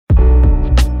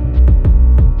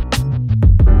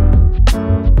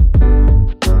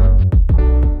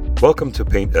Welcome to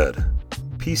Paint Ed.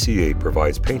 PCA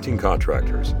provides painting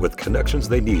contractors with connections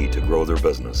they need to grow their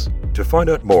business. To find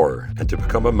out more and to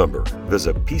become a member,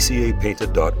 visit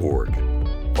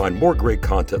pcapainted.org. Find more great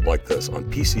content like this on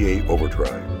PCA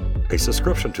Overdrive. A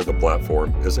subscription to the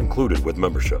platform is included with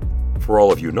membership. For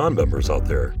all of you non-members out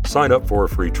there, sign up for a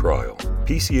free trial.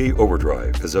 PCA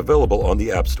Overdrive is available on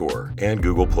the App Store and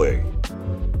Google Play.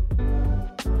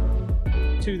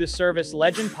 To the Service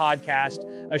Legend Podcast,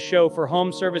 a show for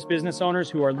home service business owners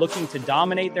who are looking to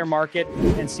dominate their market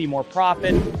and see more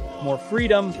profit, more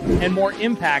freedom, and more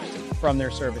impact from their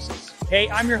services. Hey,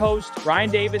 I'm your host, Ryan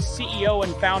Davis, CEO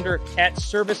and founder at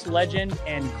Service Legend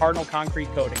and Cardinal Concrete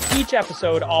Coating. Each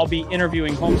episode, I'll be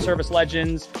interviewing home service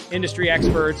legends, industry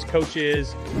experts,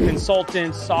 coaches,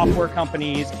 consultants, software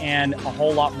companies, and a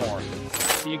whole lot more.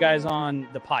 See you guys on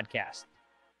the podcast.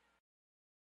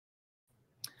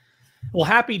 Well,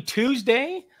 happy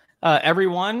Tuesday,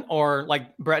 everyone, or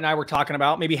like Brett and I were talking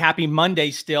about, maybe happy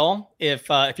Monday still, if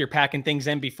you're packing things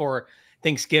in before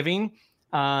Thanksgiving.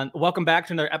 Welcome back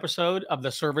to another episode of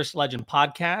the Service Legend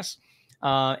Podcast.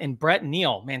 And Brett and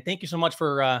Neil, man, thank you so much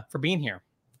for being here.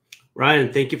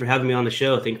 Ryan, thank you for having me on the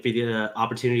show. Thank you for the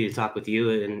opportunity to talk with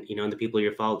you and and the people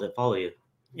that follow you.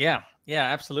 Yeah,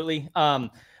 absolutely.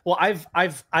 Well,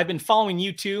 I've been following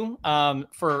you too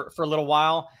for a little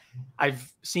while.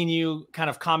 I've seen you kind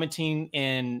of commenting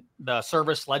in the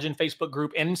Service Legend Facebook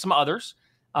group and in some others.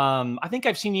 I think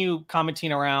I've seen you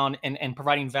commenting around and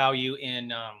providing value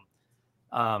in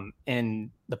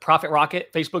the Profit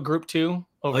Rocket Facebook group too.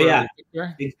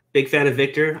 Victor. Big fan of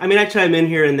Victor. I mean, I chime in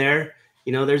here and there.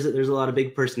 There's a lot of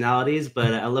big personalities,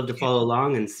 but I love to follow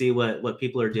along and see what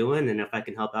people are doing. And if I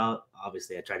can help out,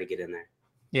 obviously I try to get in there.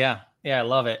 Yeah, I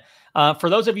love it. For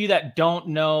those of you that don't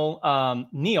know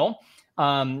Neil,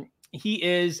 he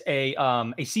is a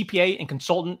CPA and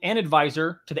consultant and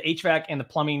advisor to the HVAC and the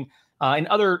plumbing and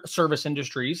other service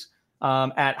industries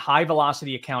at High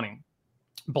Velocity Accounting.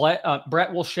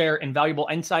 Brett will share invaluable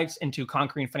insights into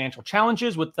conquering financial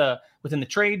challenges within the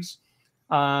trades.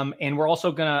 And we're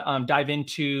also going to dive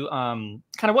into kind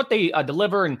of what they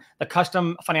deliver and the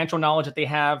custom financial knowledge that they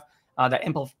have that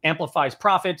amplifies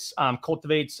profits,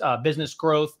 cultivates business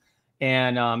growth.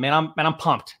 And man, I'm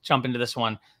pumped to jump into this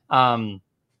one.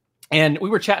 And we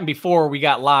were chatting before we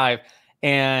got live,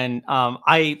 and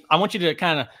I want you to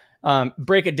kind of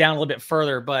break it down a little bit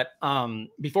further. But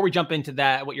before we jump into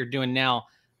that, what you're doing now,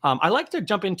 I like to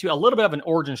jump into a little bit of an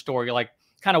origin story, like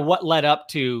kind of what led up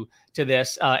to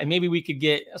this, and maybe we could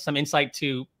get some insight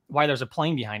to why there's a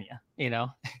plane behind you.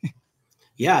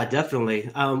 Yeah,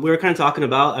 definitely. We were kind of talking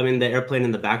about, the airplane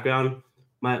in the background.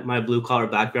 My blue collar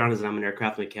background is I'm an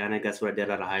aircraft mechanic. That's what I did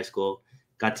out of high school.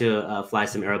 Got to fly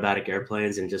some aerobatic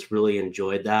airplanes and just really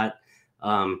enjoyed that.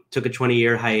 Took a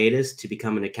 20-year hiatus to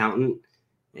become an accountant,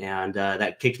 and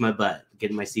that kicked my butt,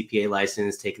 getting my CPA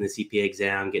license, taking the CPA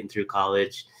exam, getting through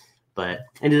college. But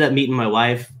ended up meeting my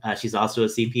wife. She's also a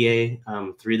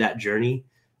CPA through that journey.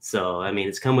 So,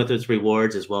 it's come with its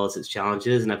rewards as well as its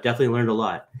challenges, and I've definitely learned a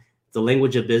lot. The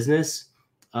language of business,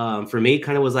 for me,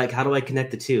 kind of was like, how do I connect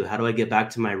the two? How do I get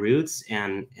back to my roots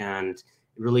and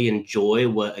really enjoy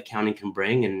what accounting can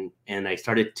bring? And I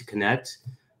started to connect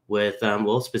with,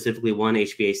 specifically one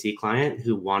HVAC client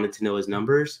who wanted to know his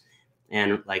numbers.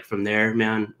 And like from there,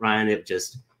 man, Ryan,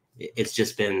 it's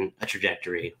just been a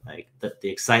trajectory. Like the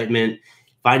excitement,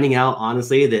 finding out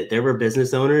honestly that there were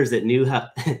business owners that knew how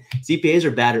CPAs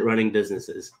are bad at running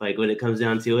businesses. Like when it comes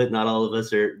down to it, not all of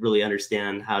us really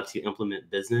understand how to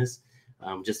implement business.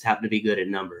 Just happen to be good at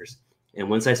numbers. And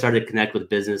once I started to connect with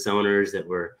business owners that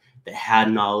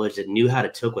had knowledge, that knew how to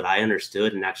take what I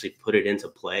understood and actually put it into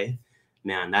play,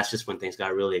 man, that's just when things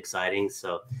got really exciting.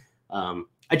 So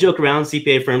I joke around,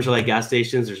 CPA firms are like gas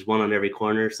stations. There's one on every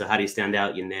corner. So how do you stand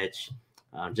out? You niche.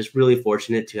 Just really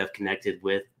fortunate to have connected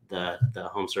with the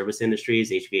home service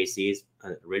industries, HVACs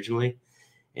originally.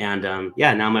 And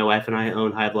now my wife and I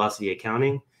own High Velocity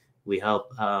Accounting. We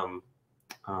help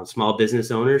small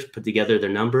business owners put together their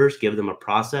numbers, give them a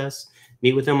process,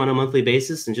 meet with them on a monthly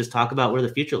basis, and just talk about where the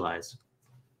future lies.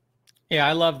 Yeah,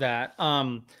 I love that.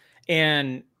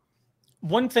 And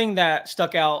one thing that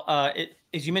stuck out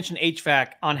is you mentioned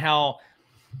HVAC, on how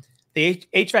the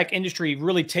HVAC industry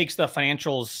really takes the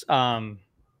financials, I'm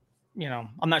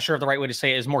not sure if the right way to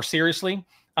say it is more seriously,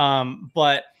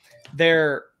 but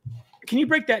can you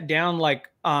break that down? Like,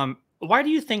 why do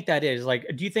you think that is? Like,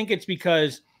 do you think it's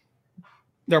because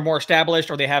they're more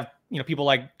established, or they have, people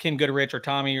like Ken Goodrich or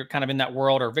Tommy are kind of in that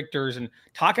world, or Victor's and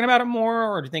talking about it more?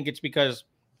 Or do you think it's because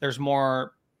there's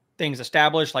more things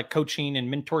established, like coaching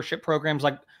and mentorship programs?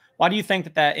 Like, why do you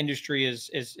think that industry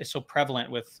is so prevalent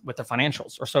with the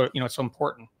financials, or so, it's so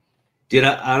important? Dude,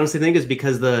 I honestly think it's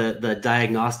because the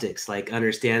diagnostics, like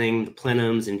understanding the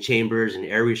plenums and chambers and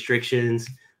air restrictions,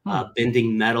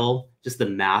 bending metal, just the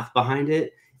math behind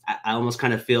it. I almost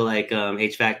kind of feel like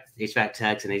HVAC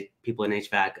techs and people in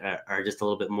HVAC are just a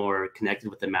little bit more connected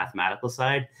with the mathematical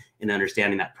side and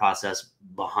understanding that process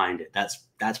behind it.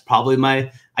 That's probably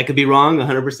I could be wrong,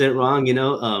 100%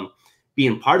 wrong.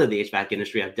 Being part of the HVAC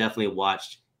industry, I've definitely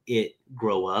watched it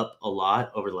grow up a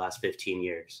lot over the last 15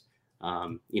 years.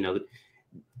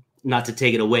 Not to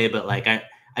take it away, but like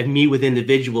I meet with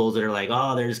individuals that are like,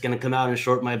 oh, they're just going to come out and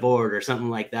short my board or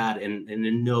something like that. And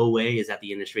in no way is that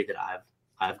the industry that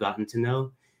I've gotten to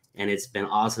know. And it's been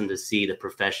awesome to see the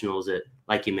professionals that,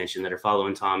 like you mentioned, that are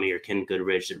following Tommy or Ken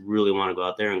Goodrich that really want to go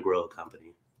out there and grow a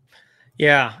company.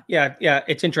 Yeah.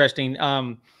 It's interesting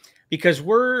because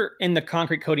we're in the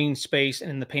concrete coating space and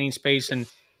in the painting space. And,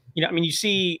 you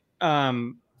see,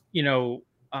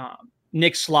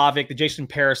 Nick Slavic, the Jason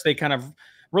Paris, they kind of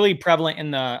really prevalent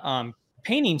in the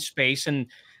painting space, and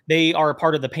they are a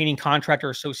part of the Painting Contractor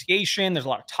Association. There's a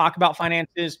lot of talk about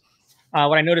finances.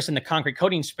 What I noticed in the concrete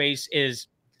coating space is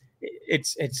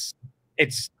it's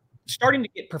starting to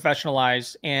get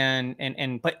professionalized,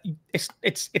 but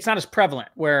it's not as prevalent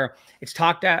where it's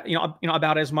talked at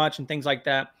about as much and things like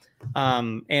that.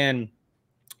 And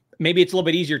maybe it's a little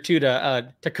bit easier too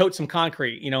to coat some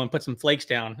concrete, and put some flakes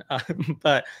down,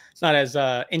 but it's not as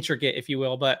intricate, if you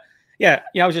will. But yeah,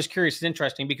 I was just curious. It's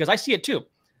interesting because I see it too.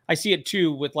 I see it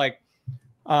too with like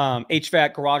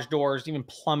HVAC, garage doors, even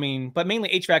plumbing, but mainly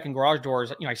HVAC and garage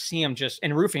doors. I see them just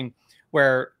in roofing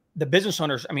where the business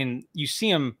owners, you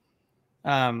see them.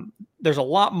 There's a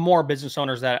lot more business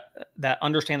owners that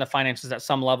understand the finances at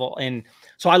some level. And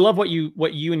so I love what you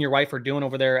and your wife are doing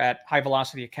over there at High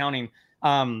Velocity Accounting.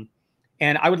 And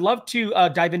I would love to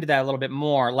dive into that a little bit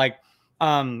more. Like,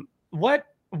 what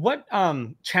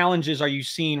challenges are you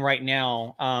seeing right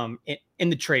now in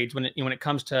the trades when it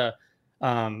comes to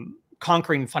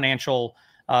conquering financial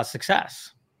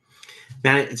success?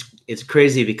 Man, it's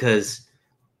crazy because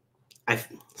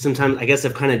sometimes I guess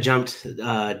I've kind of jumped to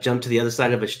the other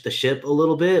side of the ship a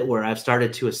little bit, where I've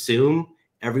started to assume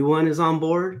everyone is on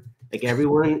board. Like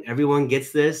everyone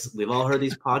gets this. We've all heard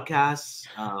these podcasts.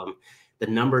 The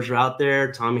numbers are out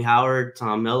there. Tommy Howard,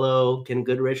 Tom Mello, Ken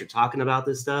Goodrich are talking about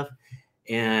this stuff.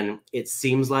 And it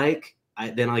seems like I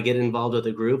get involved with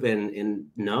a group and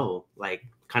no, like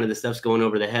kind of the stuff's going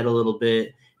over the head a little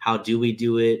bit. How do we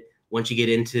do it? Once you get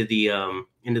into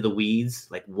the weeds,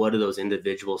 like what do those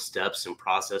individual steps and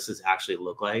processes actually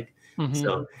look like? Mm-hmm.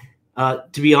 So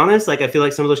to be honest, like I feel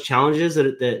like some of those challenges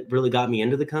that really got me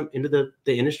into the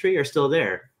industry are still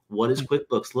there. What does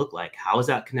QuickBooks look like? How is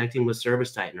that connecting with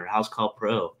ServiceTitan or House Call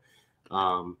Pro?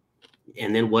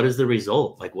 And then what is the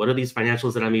result? Like, what are these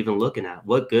financials that I'm even looking at?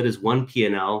 What good is one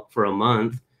P&L for a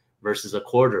month versus a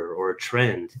quarter or a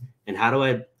trend? And how do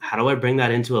I bring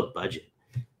that into a budget?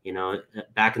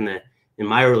 Back in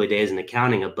my early days in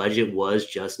accounting, a budget was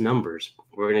just numbers.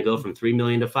 We're going to go from 3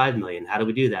 million to 5 million. How do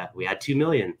we do that? We had 2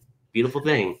 million. Beautiful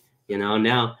thing.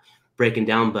 Now breaking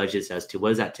down budgets as to what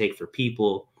does that take for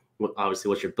people? Obviously,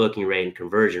 what's your booking rate and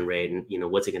conversion rate, and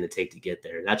what's it going to take to get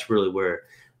there? That's really where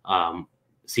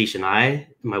Ceesh and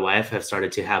my wife, have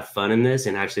started to have fun in this.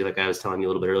 And actually, like I was telling you a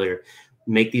little bit earlier,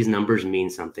 make these numbers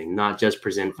mean something, not just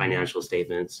present financial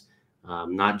statements,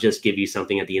 not just give you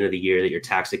something at the end of the year that your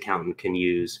tax accountant can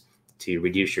use to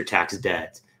reduce your tax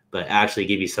debt, but actually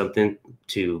give you something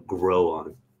to grow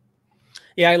on.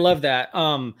 Yeah, I love that.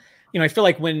 I feel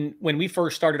like when we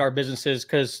first started our businesses,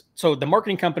 so the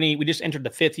marketing company, we just entered the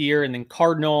 5th year, and then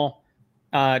Cardinal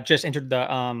just entered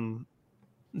the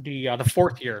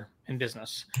 4th year in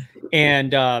business.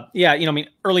 And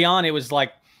early on it was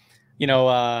like,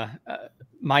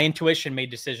 my intuition made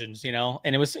decisions, and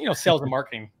it was, sales and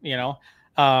marketing,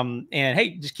 and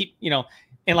hey, just keep,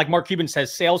 and like Mark Cuban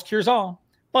says, sales cures all,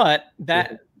 but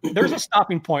that there's a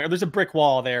stopping point, or there's a brick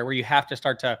wall there where you have to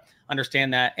start to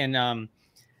understand that. And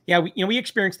we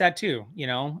experienced that too,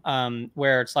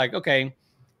 where it's like, okay,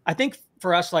 I think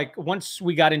for us, like once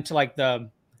we got into like the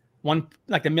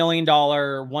 $1 million,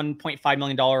 $1.5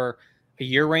 million a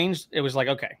year range, it was like,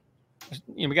 okay,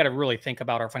 we got to really think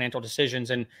about our financial decisions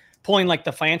and pulling like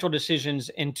the financial decisions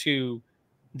into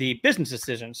the business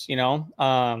decisions,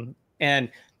 and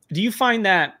do you find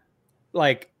that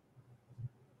well,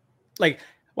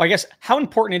 I guess how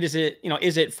important is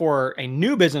it for a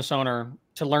new business owner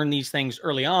to learn these things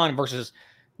early on versus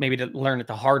maybe to learn it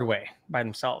the hard way by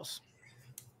themselves?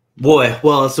 Boy,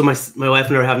 well, so my wife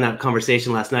and I were having that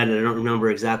conversation last night, and I don't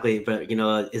remember exactly, but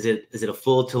is it a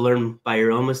fool to learn by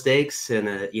your own mistakes, and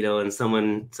and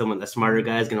someone a smarter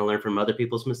guy is going to learn from other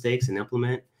people's mistakes and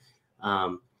implement.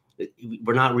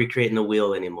 we're not recreating the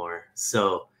wheel anymore.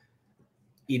 So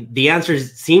the answer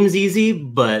seems easy,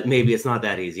 but maybe it's not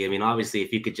that easy. I mean, obviously,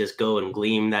 if you could just go and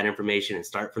glean that information and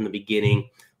start from the beginning,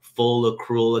 full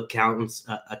accrual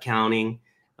accounting,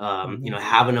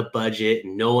 having a budget,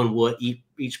 knowing what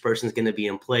each person's going to be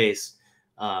in place,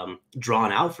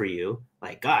 drawn out for you.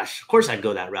 Like, gosh, of course I'd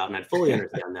go that route, and I'd fully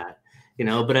understand that.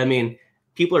 But I mean,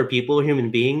 people are people, human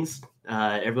beings.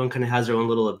 Everyone kind of has their own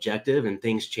little objective, and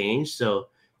things change. So,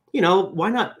 why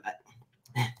not?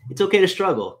 It's okay to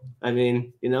struggle. I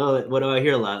mean, what do I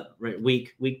hear a lot, right?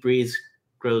 Weak breeze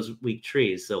grows weak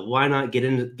trees. So why not get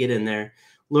in there,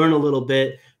 learn a little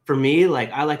bit. For me,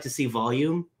 like, I like to see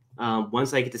volume.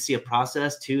 Once I get to see a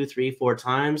process 2, 3, 4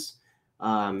 times,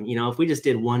 if we just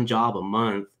did one job a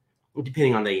month,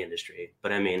 depending on the industry,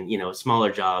 but I mean,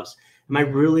 smaller jobs, am I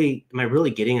really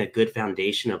getting a good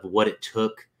foundation of what it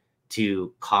took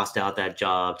to cost out that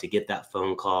job, to get that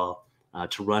phone call,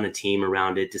 to run a team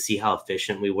around it, to see how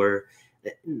efficient we were?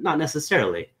 Not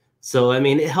necessarily. So, I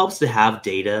mean, it helps to have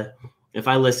data. If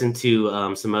I listen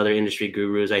to some other industry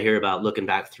gurus, I hear about looking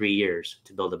back 3 years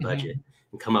to build a budget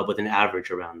and come up with an average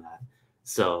around that.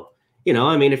 So,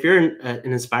 I mean, if you're an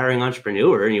inspiring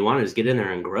entrepreneur and you want to just get in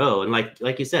there and grow, and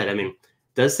like you said, I mean,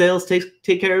 does sales take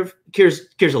care of cures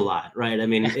a lot, right? I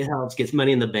mean, it helps, gets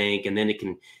money in the bank, and then you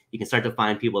can start to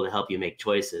find people to help you make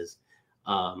choices.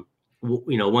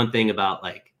 One thing about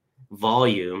like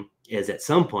volume is at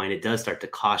some point it does start to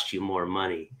cost you more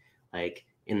money. Like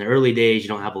in the early days, you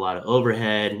don't have a lot of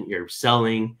overhead. You're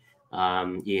selling,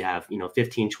 you have,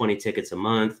 15, 20 tickets a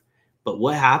month. But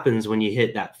what happens when you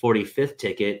hit that 45th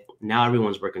ticket? Now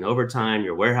everyone's working overtime.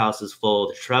 Your warehouse is full.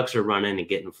 The trucks are running and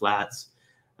getting flats,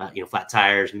 flat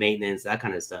tires, maintenance, that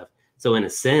kind of stuff. So in a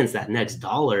sense, that next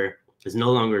dollar is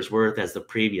no longer as worth as the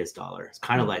previous dollar. It's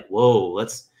kind of like, whoa,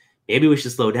 maybe we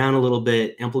should slow down a little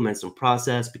bit, implement some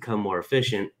process, become more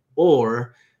efficient,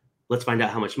 or let's find out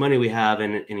how much money we have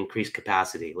and increase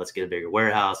capacity. Let's get a bigger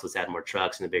warehouse. Let's add more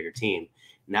trucks and a bigger team.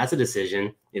 And that's a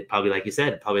decision. It probably, like you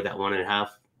said, probably that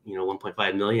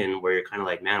 1.5 million, where you're kind of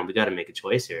like, man, we got to make a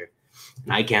choice here.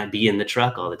 And I can't be in the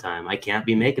truck all the time. I can't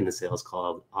be making the sales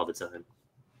call all the time.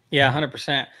 Yeah,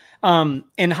 100%.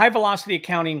 In high velocity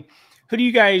accounting, who do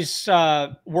you guys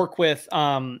work with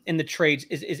in the trades?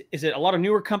 Is it a lot of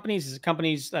newer companies? Is it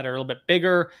companies that are a little bit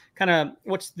bigger? Kind of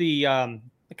what's the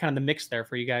mix there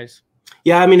for you guys?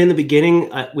 Yeah, I mean, in the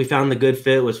beginning, we found the good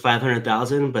fit was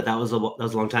 500,000, but that was a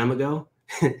long time ago.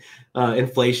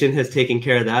 Inflation has taken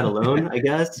care of that alone, I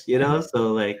guess.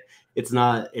 So like it's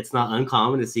not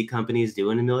uncommon to see companies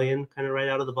doing $1 million kind of right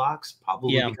out of the box,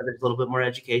 probably because there's a little bit more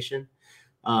education.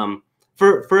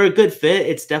 For a good fit,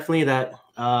 it's definitely that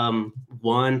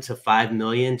 1 to 5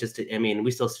 million.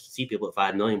 We still see people at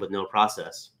 5 million with no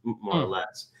process, more or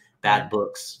less. Bad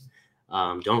books,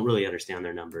 don't really understand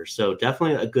their numbers. So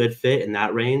definitely a good fit in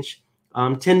that range.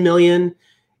 10 million,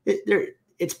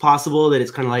 it's possible that it's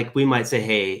kind of like we might say,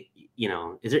 hey,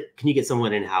 can you get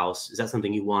someone in-house? Is that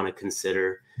something you want to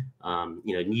consider?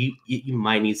 You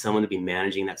might need someone to be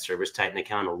managing that Service Titan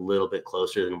account a little bit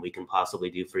closer than we can possibly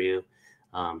do for you.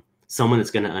 Someone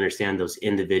that's going to understand those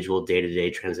individual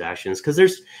day-to-day transactions. Because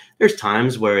there's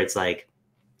times where it's like,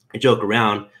 I joke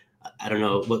around. I don't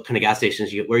know what kind of gas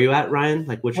stations where you at, Ryan?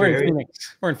 Like which area?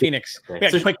 Phoenix. We're in Phoenix. Okay. We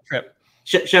had a quick trip.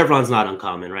 Chevron's not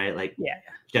uncommon, right? Like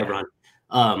Chevron.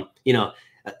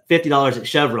 $50 at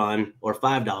Chevron or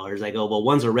 $5. I go, well,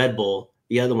 one's a Red Bull,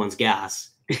 the other one's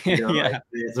gas.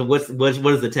 So what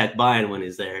is the tech buying when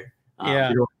he's there?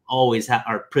 You don't always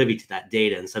are privy to that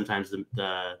data, and sometimes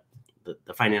the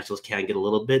financials can get a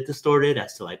little bit distorted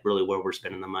as to like really where we're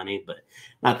spending the money, but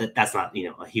that's not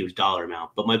a huge dollar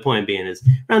amount. But my point being is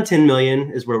around 10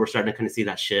 million is where we're starting to kind of see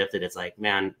that shift, that it's like,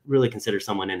 man, really consider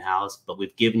someone in-house, but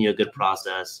we've given you a good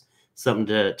process, something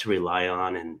to rely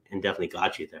on, and definitely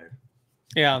got you there.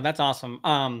 Yeah, that's awesome.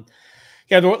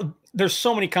 There's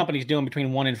so many companies doing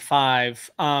between 1 and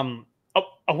 5.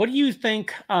 What do you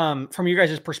think from your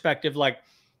guys' perspective? Like,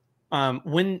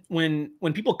 when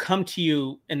people come to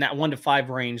you in that 1 to 5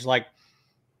 range, like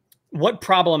what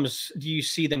problems do you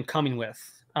see them coming with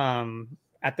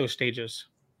at those stages?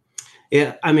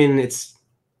 Yeah, I mean, it's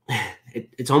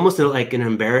almost like an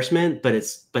embarrassment, but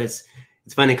it's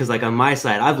funny because like on my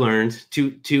side, I've learned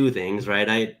two things,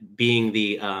 right? Being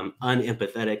the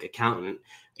unempathetic accountant,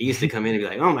 I used to come in and be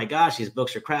like, oh my gosh, these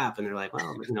books are crap, and they're like,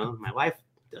 well, my wife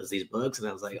does these books, and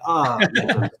I was like, oh,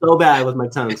 man, so bad with my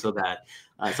tongue, so bad.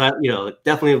 So I,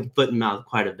 definitely foot and mouth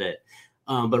quite a bit.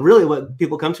 But really, what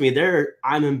people come to me,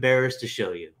 I'm embarrassed to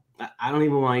show you. I don't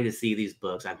even want you to see these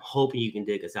books. I'm hoping you can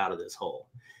dig us out of this hole.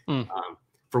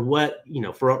 for what,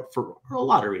 for a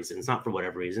lot of reasons, not for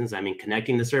whatever reasons. I mean,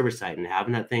 connecting the server side and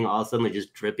having that thing all of a sudden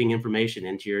just dripping information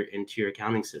into your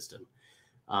accounting system.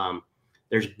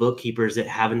 There's bookkeepers that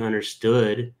haven't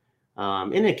understood,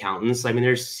 and accountants. I mean,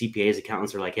 there's CPAs,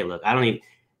 accountants are like, hey, look,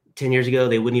 10 years ago,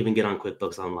 they wouldn't even get on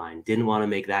QuickBooks Online. Didn't want to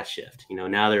make that shift.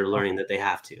 Now they're learning that they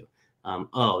have to.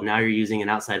 Now you're using an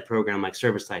outside program like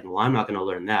ServiceTitan. Well, I'm not going to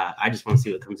learn that. I just want to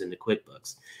see what comes into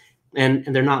QuickBooks. And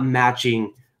they're not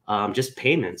matching just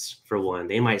payments for one.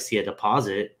 They might see a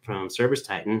deposit from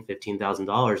ServiceTitan,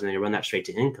 $15,000, and they run that straight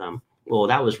to income. Well,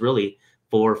 that was really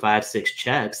 4, 5, 6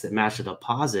 checks that matched a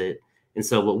deposit. And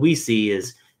so what we see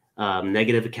is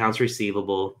negative accounts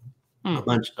receivable, a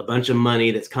bunch of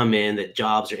money that's come in that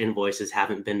jobs or invoices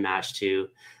haven't been matched to,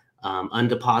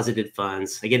 undeposited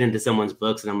funds. I get into someone's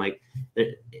books and I'm like,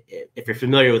 if you're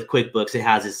familiar with QuickBooks, it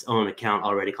has its own account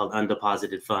already called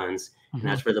undeposited funds. And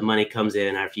that's where the money comes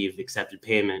in after you've accepted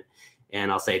payment.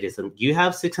 And I'll say to them, do you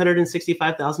have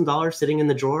 $665,000 sitting in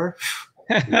the drawer?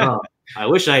 No, I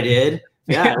wish I did.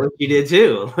 Yeah, I wish you did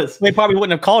too. They probably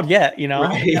wouldn't have called yet,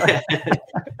 Right, yeah.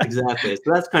 Exactly.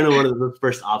 So that's kind of one of the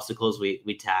first obstacles we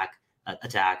attack.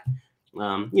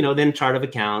 Then chart of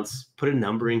accounts, put a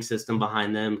numbering system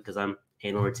behind them because I'm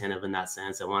anal retentive in that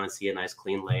sense. I want to see a nice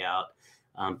clean layout.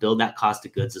 Build that cost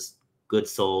of goods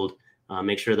sold.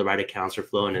 Make sure the right accounts are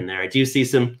flowing in there. I do see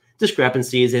some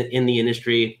discrepancies in the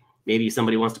industry. Maybe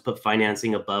somebody wants to put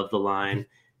financing above the line.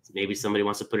 Maybe somebody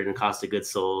wants to put it in cost of goods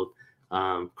sold.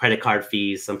 Credit card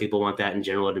fees. Some people want that in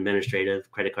general and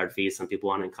administrative. Credit card fees. Some people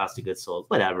want it in cost of goods sold.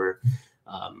 Whatever.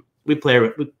 We play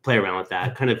around with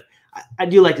that. Kind of. I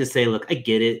do like to say, look, I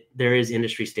get it. There is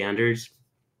industry standards,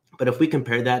 but if we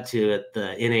compare that to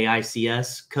the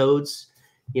NAICS codes,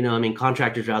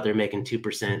 contractors are out there making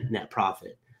 2% net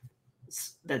profit.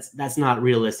 That's not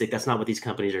realistic. That's not what these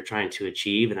companies are trying to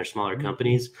achieve, and they're smaller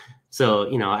companies.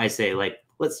 So, I say, like,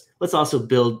 let's also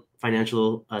build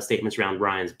financial statements around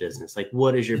Ryan's business. Like,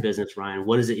 what is your business, Ryan?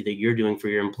 What is it that you're doing for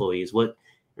your employees? What,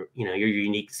 your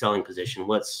unique selling position?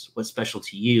 What's special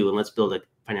to you? And let's build a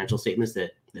financial statements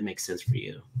that makes sense for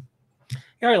you.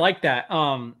 Yeah, I like that.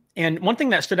 And one thing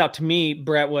that stood out to me,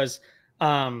 Brett, was,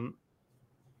 there's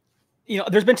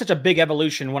been such a big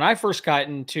evolution. When I first got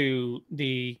into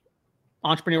the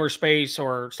entrepreneur space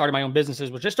or started my own businesses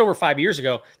was just over 5 years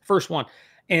ago, the first one.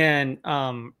 And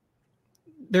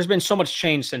there's been so much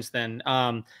change since then.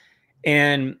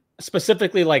 And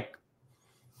specifically, like,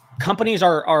 companies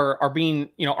are being,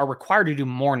 are required to do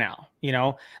more now,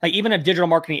 like even a digital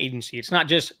marketing agency. It's not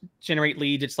just generate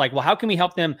leads. It's like, well, how can we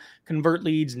help them convert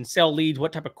leads and sell leads?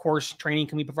 What type of course training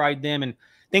can we provide them and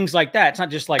things like that? It's not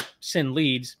just like send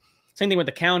leads. Same thing with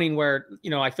accounting where,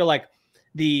 I feel like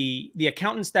the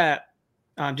accountants that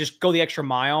just go the extra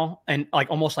mile and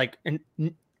almost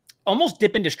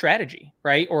dip into strategy,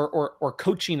 right? Or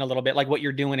coaching a little bit, like what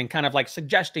you're doing and kind of like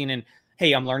suggesting and,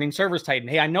 hey, I'm learning ServiceTitan.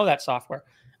 Hey, I know that software.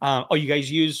 You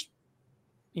guys use,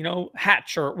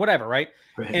 Hatch or whatever, right?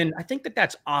 And I think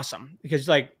that's awesome because,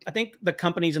 I think the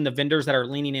companies and the vendors that are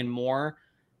leaning in more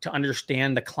to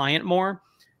understand the client more,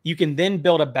 you can then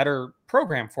build a better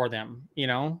program for them.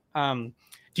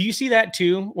 Do you see that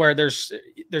too, where there's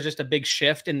just a big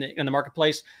shift in the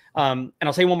marketplace? And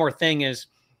I'll say one more thing is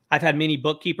I've had many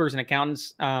bookkeepers and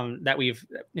accountants that we've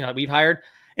hired,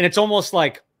 and it's almost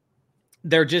like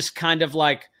they're just kind of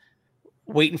like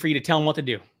waiting for you to tell them what to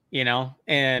do,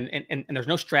 and there's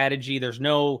no strategy. There's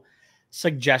no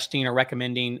suggesting or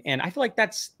recommending. And I feel like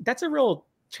that's a real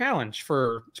challenge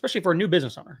especially for a new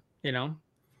business owner,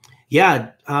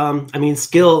 Yeah.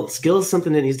 Skill is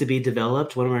something that needs to be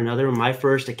developed one way or another. My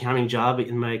first accounting job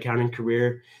in my accounting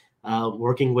career,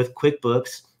 working with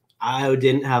QuickBooks, I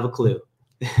didn't have a clue.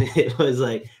 It was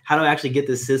like, how do I actually get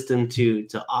this system to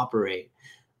operate?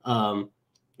 And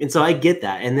so I get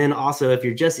that. And then also, if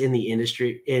you're just in the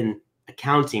industry, in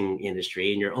accounting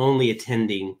industry, and you're only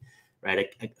attending,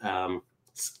 right,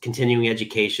 continuing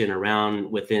education around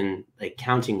within the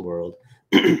accounting world,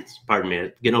 pardon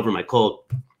me, getting over my cold,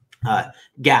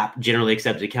 GAAP, generally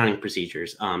accepted accounting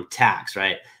procedures, tax,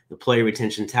 right, employee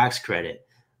retention tax credit,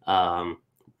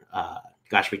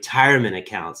 retirement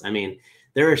accounts. I mean,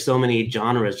 there are so many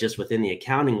genres just within the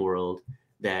accounting world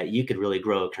that you could really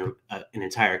grow an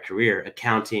entire career.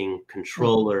 Accounting,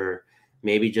 controller,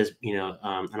 maybe just, I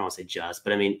don't want to say just,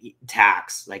 but I mean,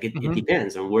 tax, like it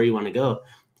depends on where you want to go.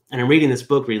 And I'm reading this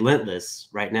book, Relentless,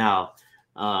 right now.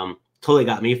 Totally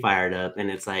got me fired up. And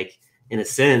it's like, in a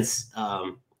sense,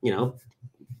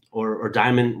 or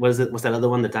diamond, what's that other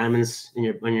one? The diamonds in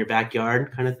your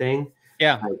backyard kind of thing.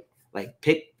 Yeah. Like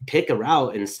pick a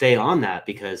route and stay on that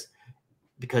because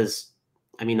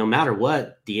I mean, no matter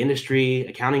what the industry,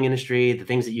 accounting industry, the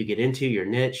things that you get into, your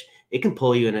niche, it can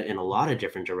pull you in a lot of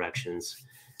different directions.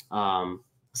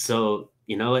 So,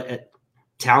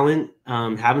 talent,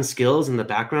 having skills in the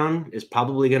background is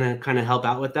probably going to kind of help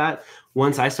out with that.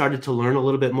 Once I started to learn a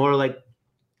little bit more, like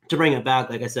to bring it back,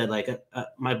 like I said,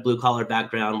 my blue collar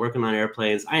background, working on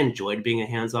airplanes, I enjoyed being a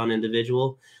hands-on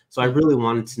individual. So I really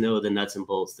wanted to know the nuts and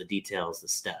bolts, the details, the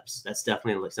steps. That's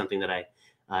definitely like something that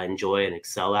I enjoy and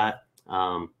excel at.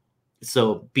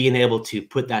 So being able to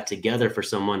put that together for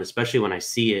someone, especially when I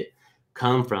see it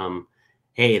come from,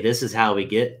 hey, this is how we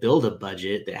build a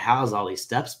budget that has all these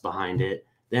steps behind it,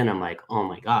 then I'm like, oh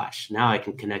my gosh, now I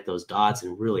can connect those dots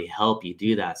and really help you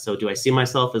do that. So do I see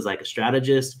myself as like a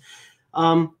strategist?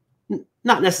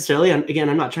 Not necessarily. Again,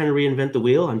 I'm not trying to reinvent the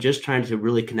wheel. I'm just trying to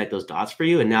really connect those dots for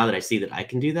you. And now that I see that I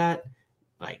can do that,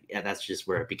 that's just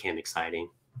where it became exciting.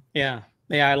 Yeah.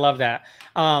 Yeah. I love that.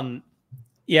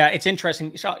 Yeah, it's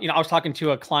interesting. So, I was talking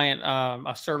to a client,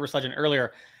 a service legend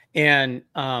earlier, and,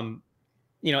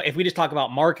 if we just talk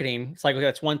about marketing, it's like, okay,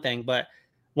 that's one thing. But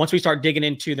once we start digging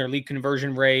into their lead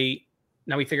conversion rate,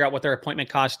 now we figure out what their appointment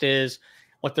cost is,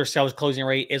 what their sales closing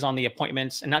rate is on the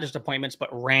appointments, and not just appointments, but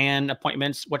ran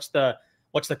appointments. What's the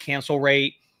cancel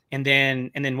rate? And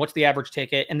then what's the average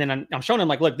ticket? And then I'm showing them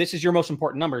like, look, this is your most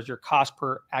important numbers, your cost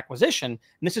per acquisition. And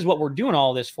this is what we're doing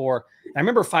all this for. And I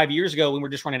remember 5 years ago, when we were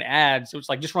just running ads, it was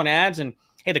like, just run ads and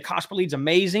hey, the cost per lead's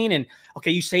amazing. And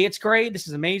okay, you say it's great. This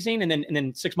is amazing. And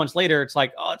then 6 months later, it's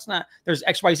like, oh, it's not, there's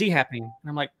XYZ happening. And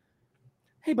I'm like,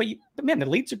 hey, but man, the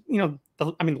leads are,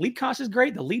 the lead cost is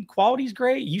great. The lead quality is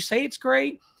great. You say it's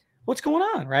great. What's going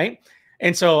on? Right.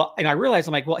 And so, I realized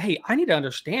I'm like, well, hey, I need to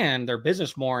understand their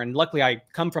business more. And luckily I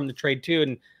come from the trade too.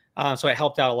 And so it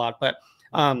helped out a lot. But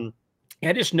I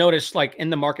just noticed like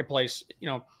in the marketplace,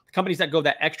 companies that go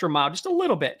that extra mile, just a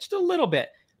little bit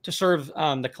to serve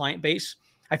the client base.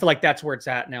 I feel like that's where it's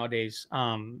at nowadays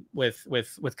with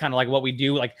kind of like what we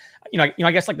do. Like,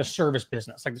 I guess like the service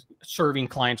business, like serving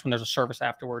clients when there's a service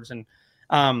afterwards. And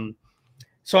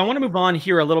so I want to move on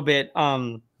here a little bit.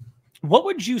 What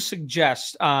would you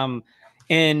suggest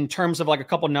in terms of like a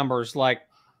couple numbers, like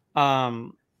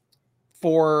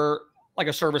for like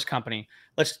a service company?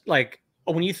 Let's like,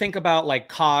 when you think about like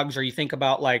COGS, or you think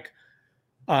about like,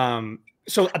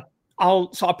 I'll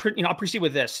proceed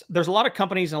with this. There's a lot of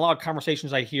companies and a lot of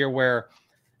conversations I hear where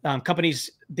companies,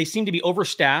 they seem to be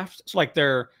overstaffed. So like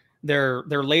their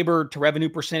labor to revenue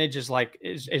percentage is like,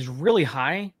 is really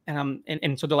high.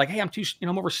 And so they're like, hey, I'm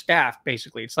overstaffed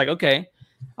basically. It's like, okay,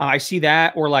 I see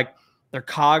that. Or like their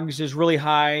COGS is really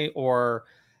high, or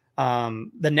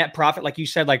the net profit, like you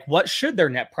said, like what should their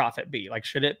net profit be? Like,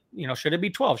 should it be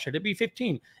 12? Should it be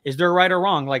 15? Is there right or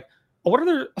wrong? Like, what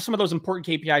are some of those important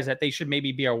KPIs that they should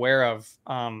maybe be aware of,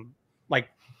 like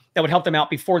that would help them out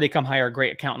before they come hire a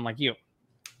great accountant like you?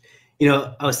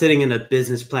 I was sitting in a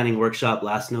business planning workshop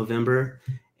last November,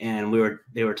 and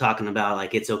they were talking about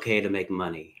like, it's okay to make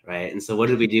money, right? And so what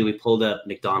did we do? We pulled up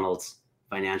McDonald's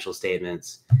financial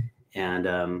statements, and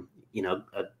a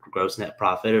gross net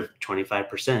profit of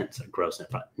 25%, so gross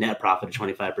net profit of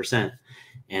 25%,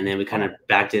 and then we kind of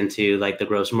backed into like the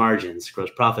gross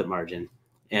profit margin.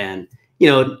 And,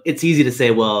 it's easy to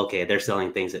say, well, okay, they're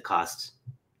selling things that cost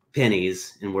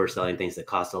pennies and we're selling things that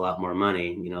cost a lot more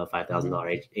money, a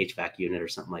 $5,000 HVAC unit or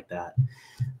something like that.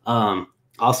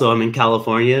 Also, I'm in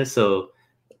California, so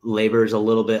labor is a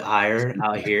little bit higher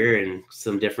out here and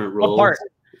some different rules. What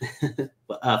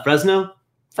part? Fresno.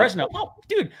 Oh,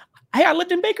 dude. Hey, I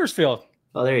lived in Bakersfield.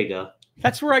 Oh, there you go.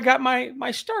 That's where I got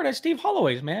my start at Steve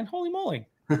Holloway's, man. Holy moly.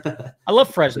 I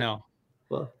love Fresno.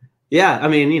 Well, yeah,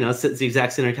 it's the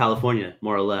exact center of California,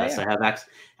 more or less. Yeah. I have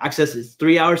access. It's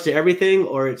 3 hours to everything,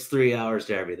 or it's 3 hours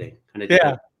to everything.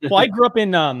 Yeah. Well, I grew up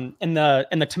in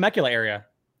the Temecula area.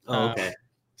 Oh, okay.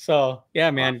 So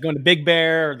yeah, man, going to Big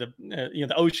Bear,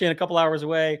 the ocean a couple hours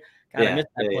away. God, I miss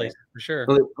that place for sure.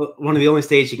 One of the only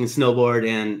states you can snowboard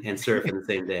and surf in the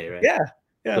same day, right? Yeah.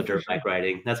 So dirt bike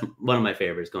riding. That's one of my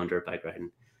favorites, going dirt bike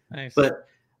riding. Nice. But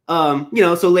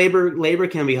so labor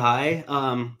can be high.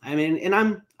 I'm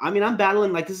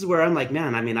battling, like, this is where I'm like,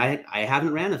 man, I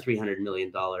haven't ran a $300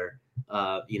 million,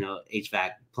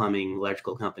 HVAC, plumbing,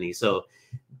 electrical company. So,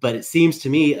 but it seems to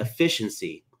me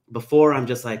efficiency. Before I'm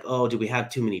just like, oh, do we have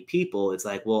too many people? It's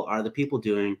like, well, are the people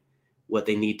doing what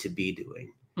they need to be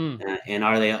doing? And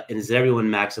is everyone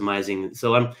maximizing?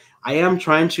 So I am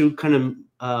trying to kind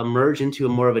of merge into a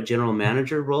more of a general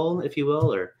manager role, if you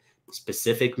will, or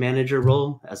specific manager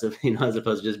role, as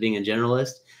opposed to just being a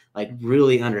generalist. Like,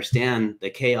 really understand the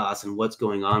chaos and what's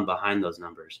going on behind those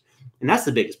numbers. And that's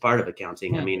the biggest part of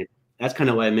accounting. Yeah. That's kind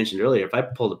of what I mentioned earlier. If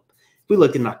we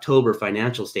looked at an October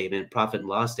financial statement, profit and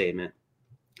loss statement,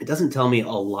 it doesn't tell me a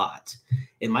lot.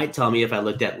 It might tell me if I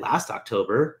looked at last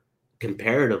October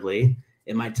comparatively.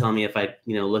 It might tell me if I,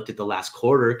 looked at the last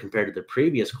quarter compared to the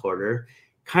previous quarter.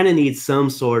 Kind of needs some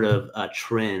sort of a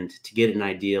trend to get an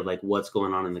idea of like what's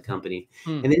going on in the company.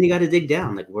 And then you got to dig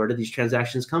down, like, where did these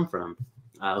transactions come from?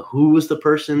 Who was the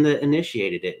person that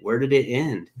initiated it? Where did it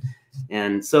end?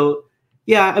 And so,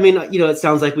 yeah, I mean, it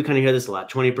sounds like we kind of hear this a lot,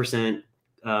 20%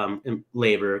 in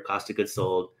labor, cost of goods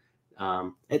sold.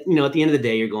 At the end of the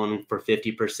day, you're going for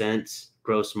 50%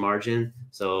 gross margin.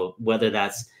 So whether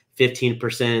that's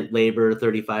 15% labor,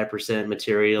 35%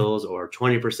 materials, or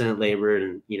 20% labor,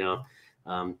 and,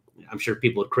 I'm sure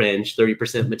people would cringe,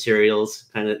 30% materials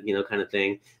kind of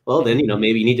thing. Well, then,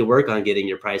 maybe you need to work on getting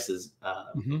your prices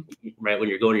right when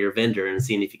you're going to your vendor and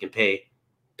seeing if you can pay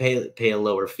a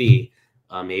lower fee.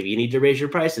 Maybe you need to raise your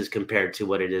prices compared to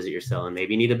what it is that you're selling.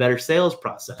 Maybe you need a better sales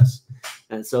process.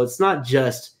 And so it's not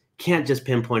can't just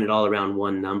pinpoint it all around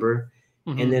one number.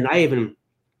 And then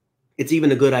it's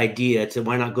even a good idea to,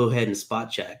 why not go ahead and spot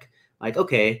check? Like,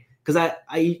 okay, because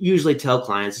I usually tell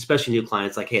clients, especially new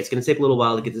clients, like, hey, it's going to take a little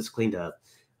while to get this cleaned up.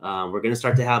 We're going to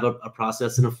start to have a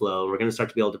process and a flow. We're going to start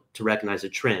to be able to recognize a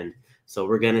trend. So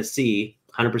we're going to see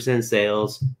 100%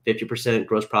 sales, 50%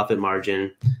 gross profit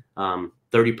margin,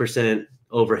 30%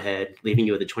 overhead, leaving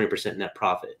you with a 20% net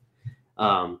profit.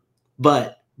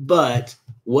 But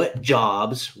what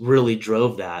jobs really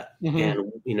drove that?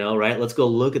 And, right, let's go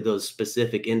look at those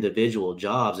specific individual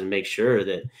jobs and make sure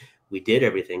that we did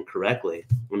everything correctly.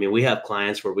 I mean, we have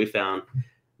clients where we found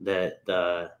that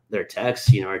their techs,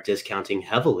 are discounting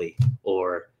heavily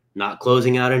or not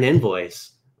closing out an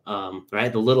invoice,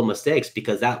 right? The little mistakes,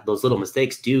 because those little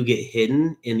mistakes do get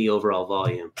hidden in the overall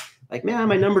volume. Like, man,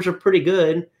 my numbers are pretty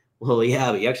good. Well,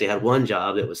 yeah, but you actually had one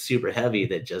job that was super heavy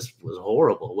that just was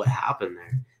horrible. What happened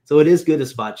there? So it is good to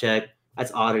spot check.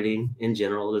 That's auditing in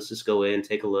general. Let's just go in,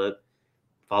 take a look,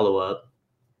 follow up.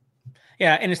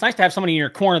 Yeah, and it's nice to have somebody in your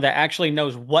corner that actually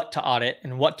knows what to audit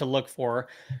and what to look for,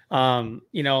 and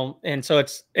so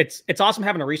it's awesome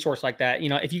having a resource like that.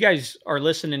 If you guys are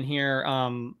listening here,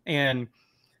 and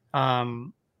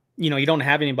you don't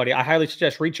have anybody, I highly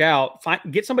suggest reach out,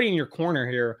 get somebody in your corner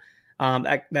here,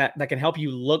 that can help you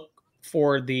look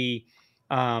for the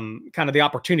kind of the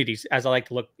opportunities, as I like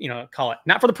to look, call it,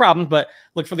 not for the problems, but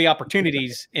look for the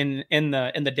opportunities in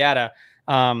the data,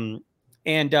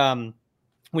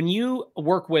 when you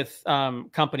work with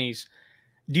companies,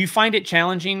 do you find it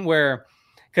challenging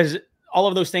because all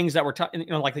of those things that we're talking,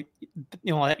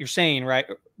 that you're saying, right,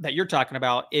 that you're talking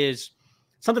about is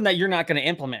something that you're not going to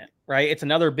implement, right? It's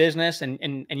another business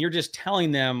and you're just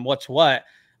telling them what's what.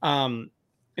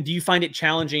 Do you find it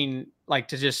challenging, like,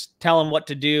 to just tell them what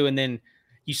to do and then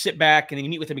you sit back and then you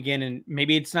meet with them again and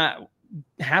maybe it's not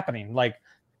happening? Like,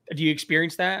 do you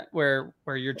experience that where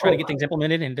you're trying to get things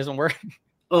implemented and it doesn't work?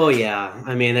 Oh yeah.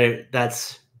 I mean,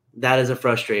 that is a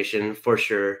frustration for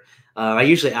sure. I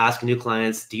usually ask new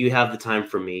clients, do you have the time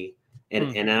for me?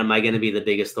 And am I going to be the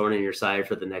biggest thorn in your side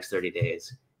for the next 30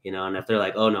 days? And if they're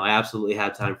like, oh no, I absolutely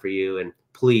have time for you, and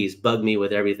please bug me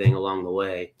with everything along the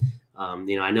way. I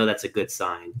know that's a good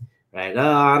sign, right?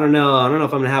 Oh, I don't know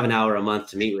if I'm going to have an hour a month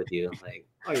to meet with you. Like,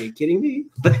 are you kidding me?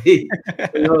 Like,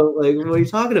 what are you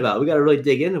talking about? We got to really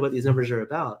dig into what these numbers are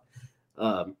about.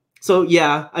 So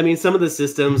yeah, I mean, some of the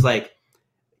systems like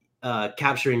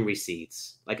capturing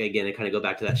receipts, like, again, I kind of go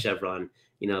back to that Chevron,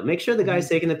 make sure the guy's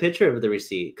taking a picture of the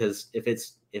receipt. Cause if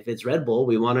it's Red Bull,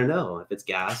 we want to know. If it's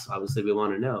gas, obviously we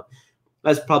want to know.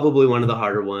 That's probably one of the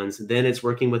harder ones. Then it's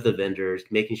working with the vendors,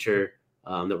 making sure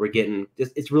that we're getting,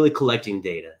 it's really collecting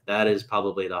data. That is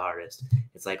probably the hardest.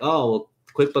 It's like, oh, well,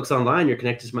 QuickBooks Online, you're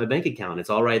connected to my bank account. It's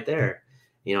all right there.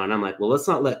 And I'm like, well, let's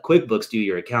not let QuickBooks do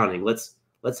your accounting.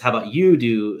 How about you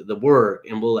do the work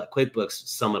and we'll let QuickBooks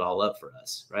sum it all up for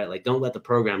us, right? Like, don't let the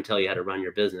program tell you how to run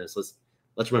your business.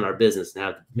 Let's run our business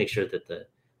and make sure that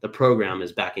the program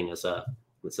is backing us up.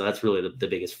 So that's really the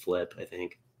biggest flip, I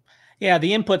think. Yeah,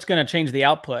 the input's going to change the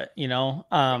output,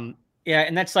 Yeah,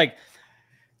 and that's like,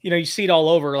 you see it all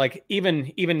over. Like,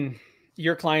 even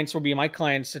your clients will be my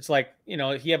clients. It's like,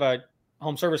 if you have a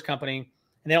home service company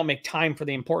and they don't make time for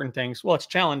the important things, well, it's a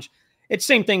challenge. It's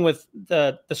same thing with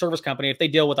the service company. If they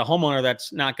deal with a homeowner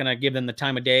that's not going to give them the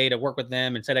time of day to work with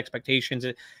them and set expectations,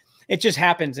 it just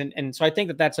happens. And so I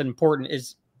think that's important,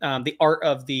 is the art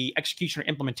of the execution or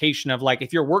implementation of, like,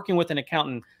 if you're working with an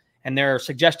accountant and they're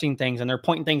suggesting things and they're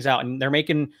pointing things out and they're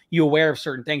making you aware of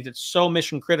certain things, it's so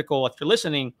mission critical, if you're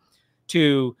listening,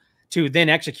 to then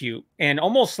execute. And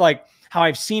almost like how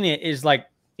I've seen it is, like,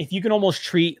 if you can almost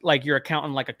treat like your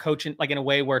accountant like a coach, like in a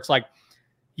way where it's like,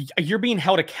 you're being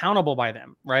held accountable by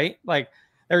them, right? Like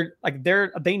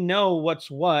they know what's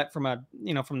what from a,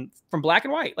 from black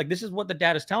and white. Like, this is what the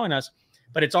data is telling us,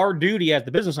 but it's our duty as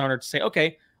the business owner to say,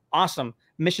 okay, awesome,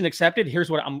 mission accepted. Here's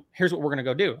what we're going to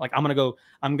go do. Like, I'm going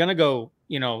to go,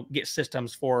 get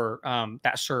systems for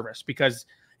that service, because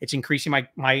it's increasing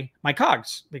my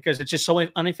COGS, because it's just so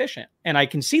inefficient. And I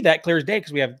can see that clear as day,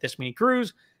 because we have this many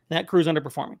crews, and that crew's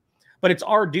underperforming. But it's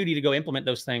our duty to go implement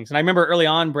those things. And I remember early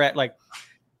on, Brett, like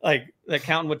the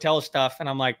accountant would tell us stuff, and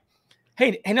I'm like,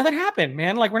 hey, nothing happened,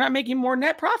 man. Like, we're not making more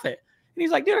net profit. And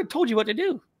he's like, dude, I told you what to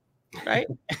do. Right.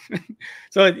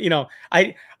 So,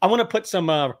 I want to put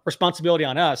some responsibility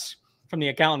on us from the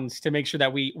accountants to make sure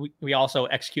that we also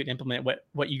execute and implement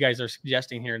what you guys are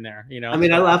suggesting here and there. I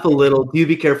mean, I laugh a little. Do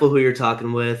be careful who you're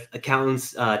talking with.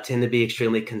 Accountants tend to be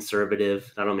extremely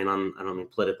conservative. I don't mean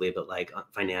politically, but like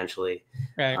financially.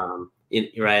 Right.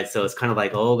 Right. So it's kind of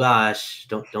like, oh gosh,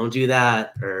 don't do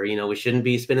that, or we shouldn't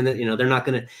be spending it. They're not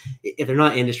gonna, if they're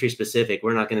not industry specific,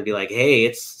 we're not gonna be like, hey,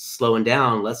 it's slowing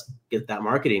down, let's get that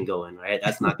marketing going, right?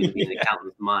 That's not gonna be in the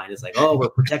accountant's mind. It's like, oh, we're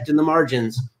protecting the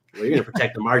margins. Well, you're gonna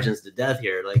protect the margins to death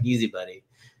here, like, easy, buddy.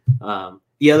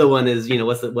 The other one is,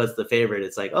 what's the favorite?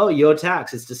 It's like, oh, you owe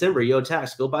tax. It's December. You owe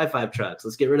tax. Go buy 5 trucks.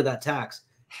 Let's get rid of that tax.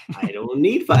 I don't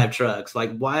need 5 trucks.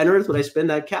 Like, why on earth would I spend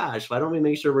that cash? Why don't we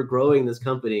make sure we're growing this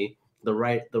company the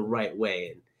right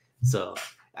way? And so,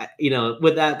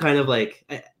 with that kind of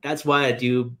that's why I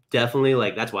do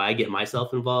definitely, that's why I get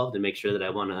myself involved and make sure that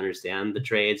I want to understand the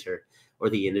trades or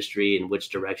the industry and which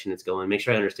direction it's going. Make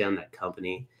sure I understand that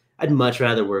company. I'd much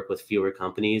rather work with fewer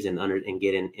companies and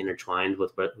get intertwined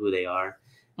with who they are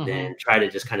than try to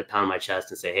just kind of pound my chest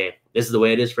and say, hey, this is the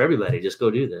way it is for everybody. Just go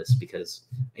do this, because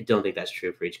I don't think that's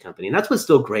true for each company. And that's what's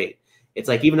still great. It's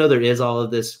like, even though there is all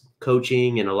of this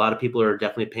coaching and a lot of people are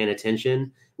definitely paying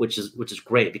attention, which is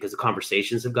great, because the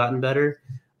conversations have gotten better.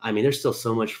 I mean, there's still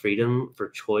so much freedom for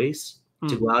choice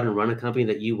to go out and run a company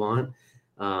that you want.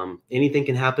 Anything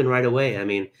can happen right away. I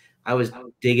mean, I was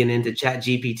digging into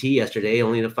ChatGPT yesterday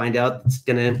only to find out it's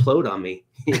going to implode on me,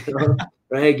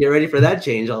 right? Get ready for that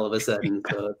change all of a sudden.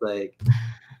 So it's like,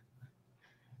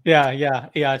 yeah.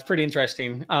 It's pretty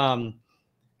interesting. So,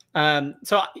 I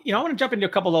want to jump into a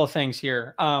couple little things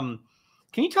here. Can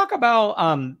you talk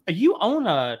about, you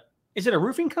own is it a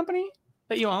roofing company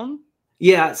that you own?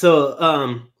 Yeah.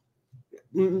 So,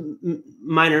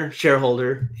 minor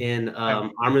shareholder in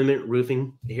Armament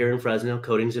Roofing here in Fresno,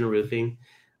 coatings and roofing.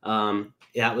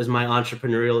 That was my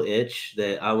entrepreneurial itch,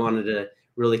 that I wanted to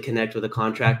really connect with a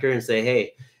contractor and say,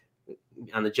 hey,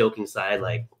 on the joking side,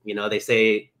 they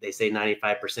say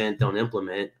 95% don't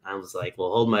implement. I was like,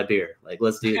 well, hold my beer. Like,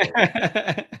 let's do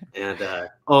that. And,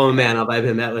 oh man, I've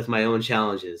been met with my own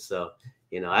challenges. So,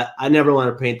 I never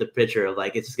want to paint the picture of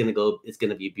it's going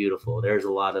to be beautiful. There's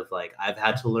a lot of I've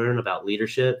had to learn about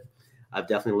leadership. I've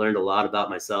definitely learned a lot about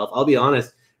myself. I'll be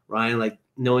honest, Ryan,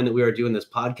 knowing that we were doing this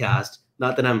podcast,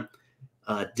 not that I'm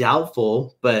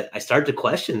doubtful, but I start to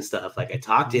question stuff. I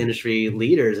talk to industry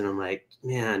leaders and I'm like,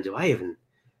 man, do I even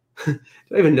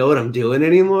know what I'm doing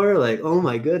anymore? Oh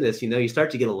my goodness, you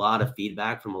start to get a lot of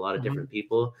feedback from a lot of different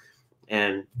people.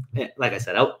 And like I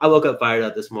said, I woke up fired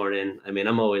up this morning. I mean,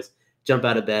 I'm always jump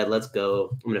out of bed. Let's go.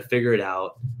 I'm going to figure it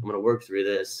out. I'm going to work through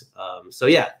this. So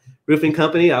yeah, roofing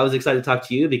company. I was excited to talk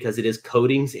to you because it is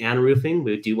coatings and roofing.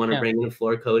 We do want to bring in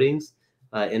floor coatings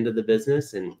into the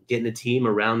business and getting a team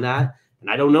around that. And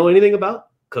I don't know anything about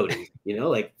coatings,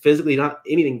 physically, not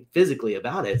anything physically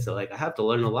about it. So I have to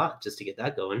learn a lot just to get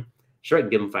that going. Sure, I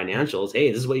can give them financials. Hey,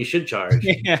 this is what you should charge.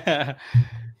 Yeah.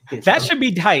 That should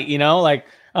be tight,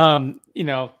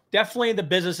 definitely the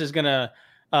business is going to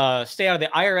stay out of the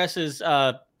IRS's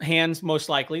hands, most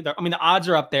likely. The odds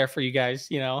are up there for you guys,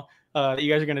 that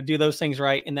you guys are going to do those things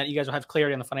right, and that you guys will have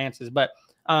clarity on the finances. But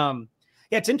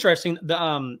it's interesting.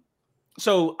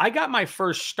 So I got my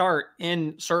first start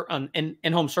in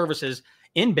home services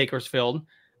in Bakersfield,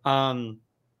 and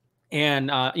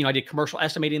I did commercial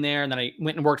estimating there, and then I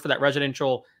went and worked for that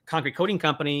residential concrete coating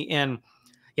company. And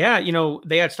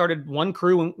they had started one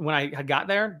crew when I had got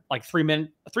there, 3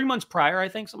 months prior, I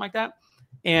think, something like that.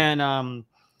 And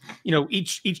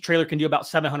each trailer can do about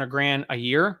 $700,000 a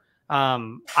year.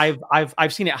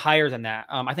 I've seen it higher than that.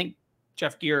 I think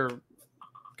Jeff Gear,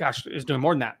 is doing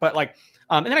more than that. But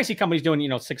and then I see companies doing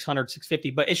 600,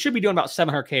 650, but it should be doing about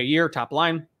 $700K a year top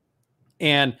line.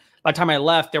 And by the time I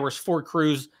left, there was 4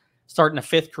 crews starting a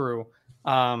 5th crew,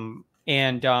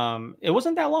 and it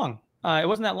wasn't that long.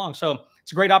 So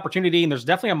it's a great opportunity, and there's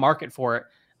definitely a market for it.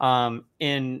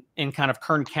 In kind of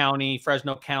Kern County,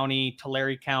 Fresno County,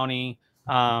 Tulare County.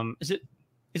 Is it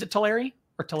Tulare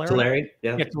or Tulare? Tulare,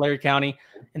 yeah. Yeah, Tulare County.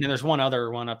 And then there's one other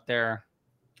one up there.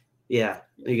 Yeah,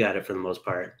 you got it for the most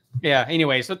part. Yeah.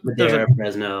 Anyway, so Madera,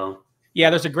 Fresno. Yeah,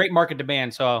 there's a great market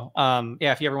demand. So,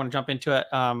 yeah, if you ever want to jump into it,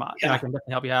 I can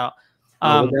definitely help you out.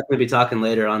 We'll definitely be talking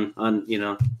later on,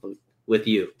 with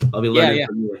you. I'll be learning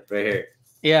from you right here.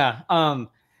 Yeah.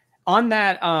 On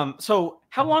that, so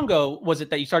how long ago was it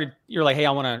that you're like, hey,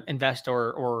 I want to invest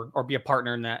or be a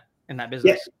partner in that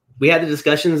business? Yeah, we had the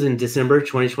discussions in December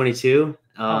 2022.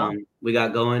 We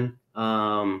got going.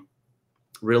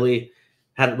 Really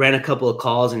ran a couple of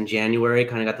calls in January,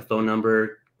 kind of got the phone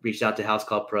number, reached out to House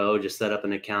Call Pro, just set up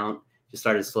an account, just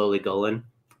started slowly going.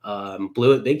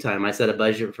 Blew it big time. I set a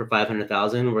budget for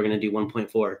 500,000. We're going to do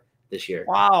 1.4 this year.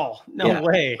 Wow. No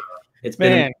way. It's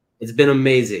been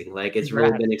amazing. Like, it's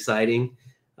really been exciting.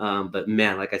 But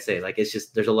man, like I say, like, it's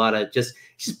just, there's a lot of just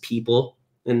people.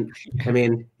 And I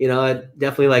mean,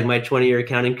 definitely like my 20-year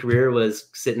accounting career was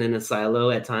sitting in a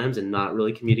silo at times and not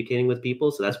really communicating with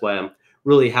people. So that's why I'm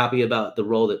really happy about the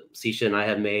role that Sisha and I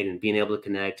have made and being able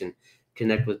to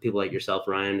connect with people like yourself,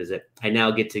 Ryan, is that I now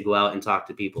get to go out and talk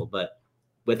to people. But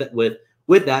with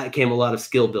that came a lot of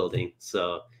skill building.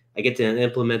 So I get to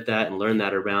implement that and learn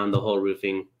that around the whole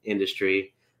roofing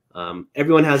industry.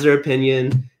 Everyone has their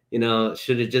opinion.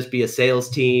 Should it just be a sales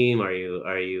team? Are you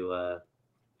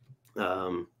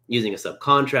using a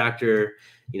subcontractor?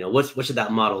 What should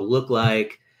that model look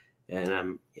like?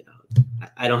 And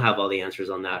I don't have all the answers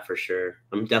on that for sure.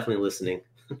 I'm definitely listening.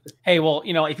 Hey, well,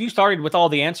 if you started with all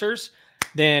the answers,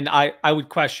 then I would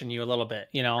question you a little bit,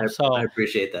 So I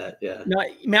appreciate that. Yeah. No,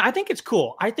 man, I think it's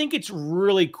cool. I think it's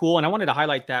really cool. And I wanted to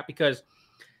highlight that because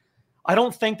I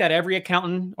don't think that every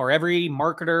accountant or every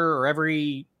marketer or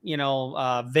every,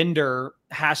 vendor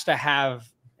has to have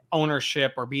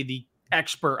ownership or be the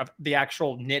expert of the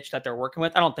actual niche that they're working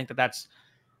with. I don't think that that's,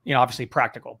 obviously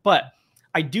practical, but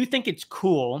I do think it's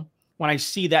cool when I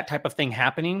see that type of thing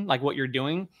happening, like what you're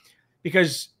doing,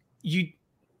 because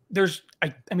there's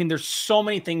so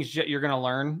many things that you're going to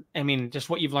learn. I mean, just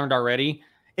what you've learned already,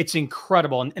 it's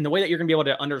incredible. And the way that you're going to be able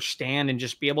to understand and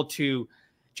just be able to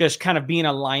just kind of be in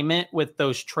alignment with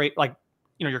those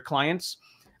your clients.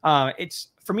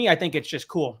 For me, I think it's just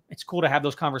cool. It's cool to have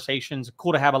those conversations,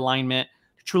 cool to have alignment,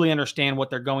 to truly understand what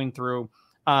they're going through.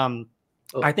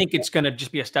 I think it's going to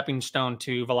just be a stepping stone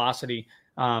to velocity.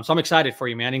 So I'm excited for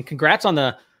you, man. And congrats on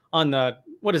the,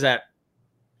 what is that?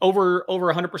 Over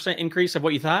 100% increase of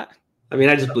what you thought? I mean,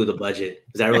 I just blew the budget.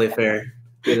 Is that really fair?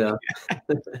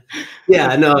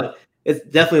 Yeah, no, it's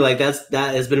definitely like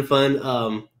that has been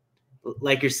fun.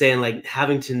 Like you're saying, like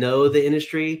having to know the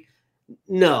industry.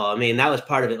 No, I mean, that was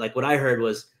part of it. Like what I heard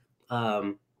was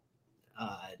 9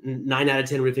 out of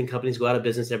 10 roofing companies go out of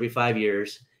business every 5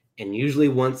 years. And usually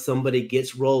once somebody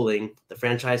gets rolling, the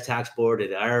franchise tax board or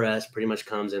the IRS pretty much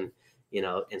comes and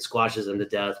squashes them to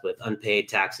death with unpaid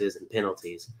taxes and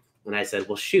penalties. And I said,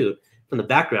 well, shoot, from the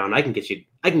background, I can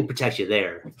protect you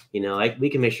there. We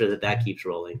can make sure that keeps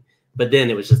rolling. But then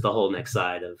it was just the whole next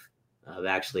side of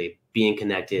actually being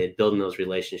connected, building those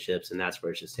relationships. And that's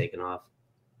where it's just taken off.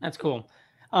 That's cool.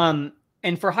 And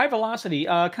for High Velocity,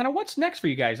 kind of what's next for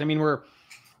you guys? I mean, we're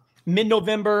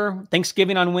mid-November,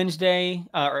 Thanksgiving on Wednesday,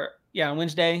 on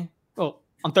Wednesday. Oh,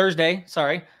 on Thursday,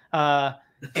 sorry.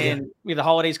 And we have the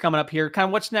holidays coming up here. Kind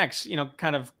of what's next,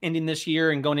 kind of ending this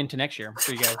year and going into next year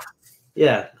for you guys.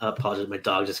 Yeah. Apologies. My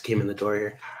dog just came in the door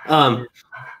here.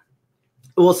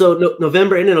 Well, so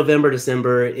November,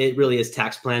 December, it really is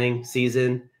tax planning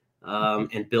season,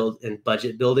 and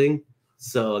budget building.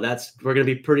 So we're going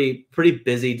to be pretty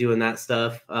busy doing that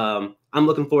stuff. I'm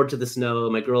looking forward to the snow.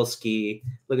 My girls ski,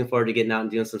 looking forward to getting out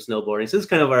and doing some snowboarding. So it's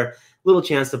kind of our little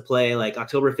chance to play. Like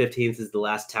October 15th is the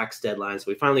last tax deadline. So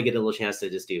we finally get a little chance to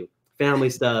just do family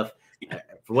stuff.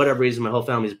 For whatever reason, my whole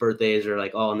family's birthdays are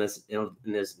like all in this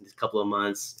couple of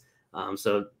months.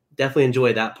 So definitely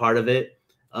enjoy that part of it.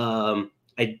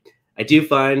 I do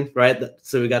find, right,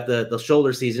 so we got the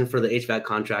shoulder season for the HVAC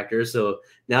contractors. So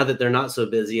now that they're not so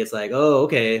busy, it's like, oh,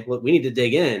 okay, well, we need to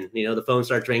dig in. The phone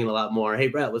starts ringing a lot more. Hey,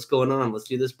 Brett, what's going on? Let's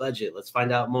do this budget. Let's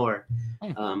find out more.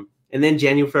 And then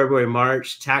January, February,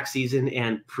 March, tax season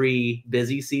and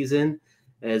pre-busy season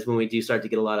is when we do start to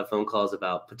get a lot of phone calls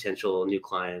about potential new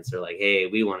clients. They're like, hey,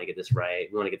 we want to get this right.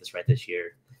 We want to get this right this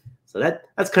year. So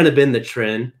that's kind of been the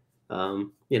trend,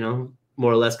 more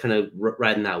or less kind of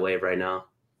riding that wave right now.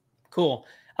 Cool.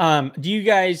 Do you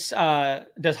guys,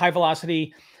 does High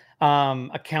Velocity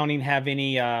accounting have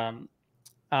any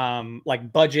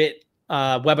like budget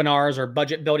webinars or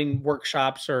budget building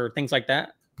workshops or things like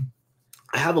that?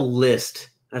 I have a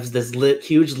list. I have this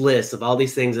huge list of all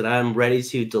these things that I'm ready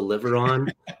to deliver on,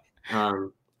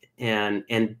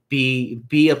 and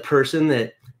be a person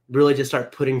that really just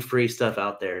start putting free stuff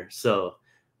out there. So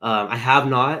I have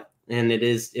not and it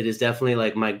is definitely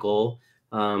like my goal.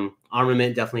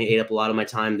 Armament definitely ate up a lot of my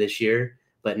time this year,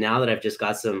 but now that I've just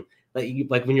got some,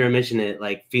 like when you were mentioning it,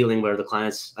 like feeling where the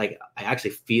clients, like I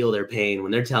actually feel their pain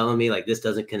when they're telling me like this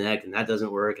doesn't connect and that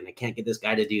doesn't work and I can't get this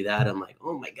guy to do that. I'm like,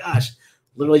 oh my gosh,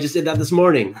 literally just did that this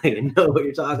morning. Like, I know what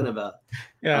you're talking about.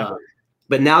 Yeah.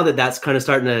 But now that that's kind of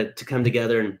starting to come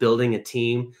together and building a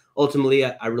team, ultimately,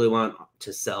 I really want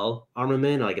to sell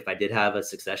Armament. Like if I did have a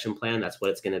succession plan, that's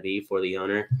what it's going to be for the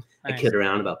owner. Nice. I kid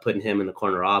around about putting him in the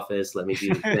corner office, let me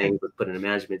do the thing, but put in a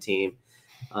management team.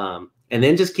 And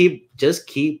then just keep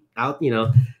out,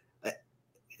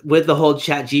 with the whole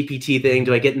Chat GPT thing,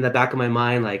 do I get in the back of my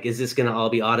mind, like, is this going to all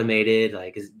be automated?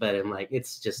 But I'm like,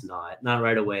 it's just not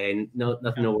right away.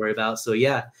 Nothing to worry about. So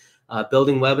yeah,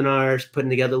 building webinars, putting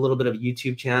together a little bit of a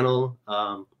YouTube channel.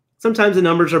 Sometimes the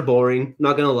numbers are boring,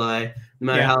 not going to lie, no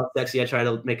matter how sexy I try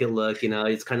to make it look,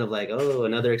 it's kind of like, oh,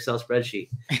 another Excel spreadsheet.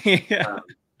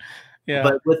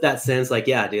 But with that sense, like,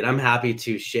 yeah, dude, I'm happy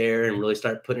to share and really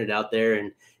start putting it out there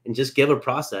and just give a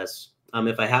process.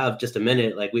 If I have just a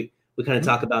minute, like we kind of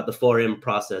talk about the 4M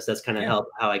process. That's kind of how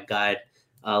I guide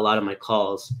a lot of my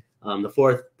calls.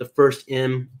 The first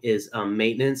M is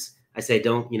maintenance. I say,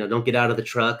 don't get out of the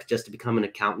truck just to become an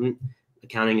accountant.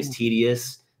 Accounting is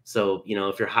tedious. So,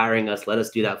 if you're hiring us, let us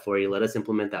do that for you. Let us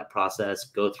implement that process,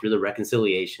 go through the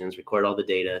reconciliations, record all the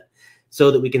data so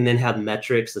that we can then have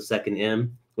metrics, the second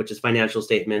M, which is financial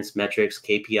statements, metrics,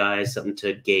 KPIs, something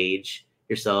to gauge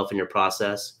yourself and your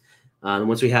process. And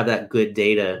once we have that good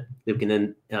data, we can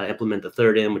then implement the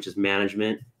third M, which is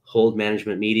management, hold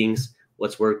management meetings.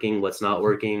 What's working, what's not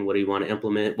working, what do you want to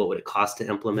implement, what would it cost to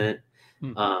implement?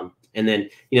 And then,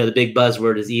 the big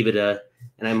buzzword is EBITDA.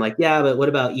 And I'm like, yeah, but what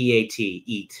about EAT,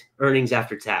 eat, earnings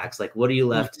after tax? Like, what are you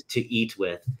left to eat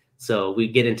with? So we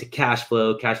get into cash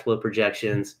flow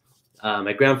projections.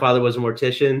 My grandfather was a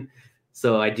mortician,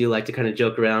 so I do like to kind of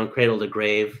joke around, cradle to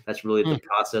grave. That's really the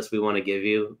process we want to give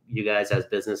you guys as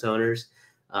business owners.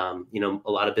 A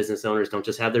lot of business owners don't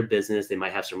just have their business. They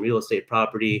might have some real estate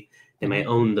property. They might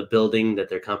own the building that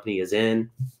their company is in.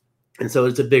 And so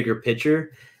it's a bigger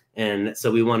picture. And so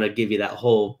we want to give you that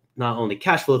whole, not only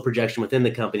cash flow projection within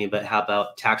the company, but how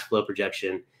about tax flow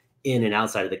projection in and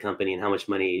outside of the company, and how much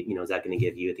money, is that going to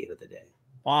give you at the end of the day?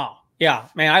 Wow. Yeah,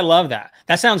 man, I love that.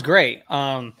 That sounds great.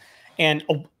 And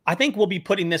I think we'll be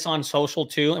putting this on social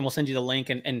too, and we'll send you the link.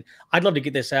 And I'd love to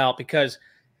get this out because,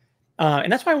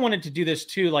 and that's why I wanted to do this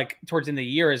too, like towards the end of the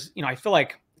year is, I feel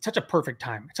like it's such a perfect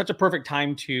time. It's such a perfect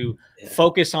time to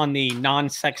focus on the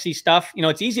non-sexy stuff.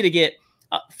 It's easy to get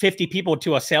 50 people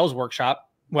to a sales workshop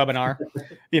webinar,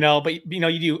 but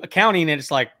you do accounting and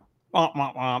it's like,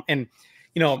 and,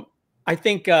 I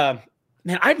think, man,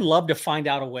 I'd love to find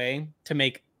out a way to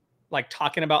make like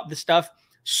talking about this stuff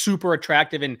super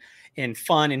attractive and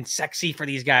fun and sexy for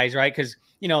these guys. Right. Cause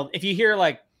if you hear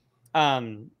like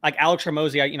Alex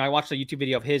Hormozi, I watched a YouTube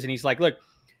video of his and he's like, look,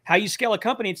 how you scale a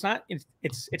company. It's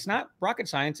not rocket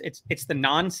science. It's the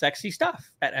non-sexy stuff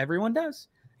that everyone does,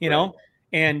 know?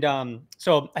 And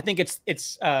so I think it's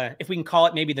if we can call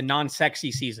it maybe the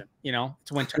non-sexy season,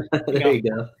 it's winter. There you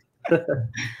go.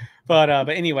 But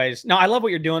anyways, no, I love what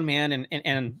you're doing, man,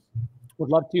 and would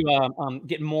love to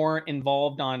get more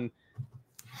involved on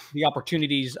the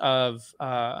opportunities of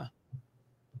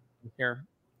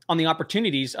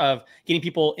getting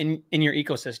people in your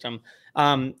ecosystem.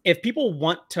 If people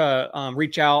want to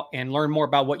reach out and learn more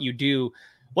about what you do,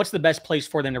 what's the best place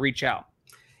for them to reach out?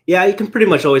 Yeah, you can pretty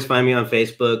much always find me on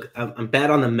Facebook. I'm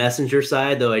bad on the messenger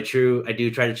side, though. I do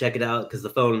try to check it out because the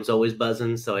phone is always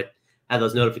buzzing, so I have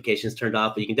those notifications turned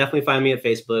off. But you can definitely find me at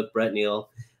Facebook, Brett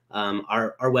Neal.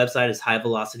 Our website is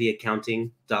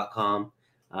highvelocityaccounting.com.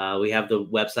 We have the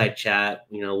website chat.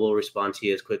 We'll respond to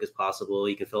you as quick as possible.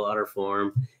 You can fill out our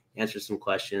form, answer some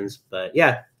questions. But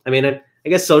yeah, I mean, I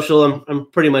guess social, I'm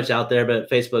pretty much out there, but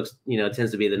Facebook's,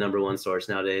 tends to be the number one source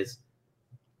nowadays.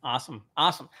 Awesome.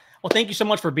 Well, thank you so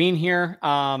much for being here.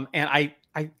 And I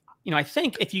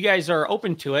think if you guys are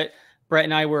open to it, Brett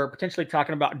and I were potentially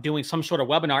talking about doing some sort of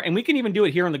webinar, and we can even do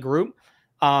it here in the group,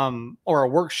 or a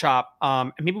workshop.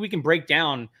 And maybe we can break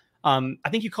down. I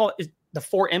think you call it the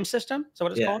 4M system. Is that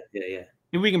what it's called? Yeah.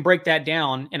 Maybe we can break that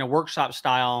down in a workshop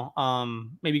style.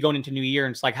 Maybe going into new year,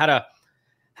 and it's like how to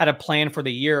plan for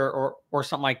the year or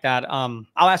something like that. I'll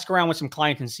ask around with some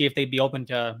clients and see if they'd be open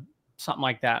to something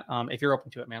like that. If you're open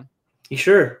to it, man.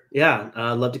 Sure. Yeah.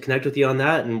 I'd love to connect with you on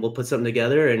that, and we'll put something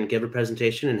together and give a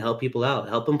presentation and help people out,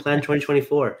 help them plan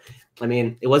 2024. I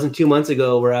mean, it wasn't 2 months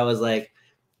ago where I was like,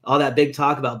 all that big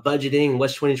talk about budgeting,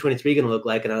 what's 2023 going to look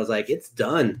like? And I was like, it's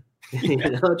done.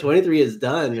 23 is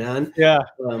done, man. Yeah.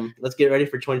 Let's get ready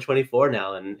for 2024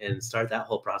 now and start that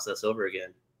whole process over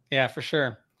again. Yeah, for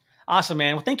sure. Awesome,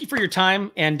 man. Well, thank you for your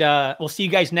time, and we'll see you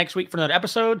guys next week for another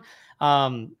episode.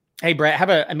 Hey, Brett, have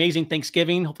an amazing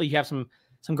Thanksgiving. Hopefully you have some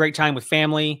great time with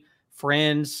family,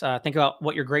 friends. Think about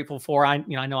what you're grateful for. I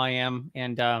know I am.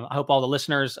 And I hope all the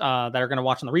listeners that are going to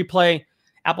watch on the replay,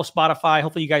 Apple, Spotify,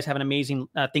 hopefully you guys have an amazing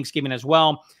Thanksgiving as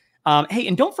well. Hey,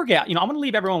 and don't forget, I'm going to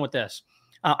leave everyone with this.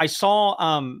 I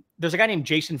saw there's a guy named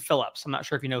Jason Phillips. I'm not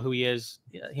sure if you know who he is.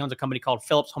 He owns a company called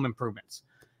Phillips Home Improvements.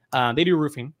 They do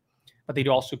roofing, but they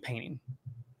do also painting.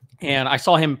 And I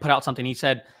saw him put out something. He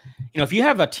said, if you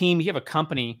have a team, you have a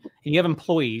company, and you have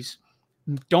employees,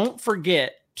 don't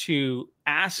forget to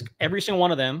ask every single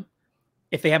one of them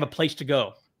if they have a place to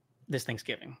go this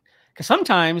Thanksgiving. Because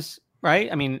sometimes,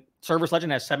 right? I mean, Service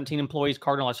Legend has 17 employees,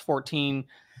 Cardinal has 14.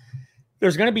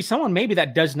 There's going to be someone maybe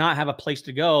that does not have a place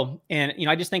to go. And,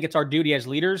 I just think it's our duty as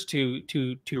leaders to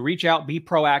reach out, be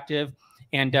proactive.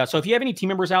 And so if you have any team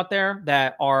members out there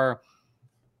that are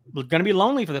going to be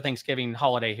lonely for the Thanksgiving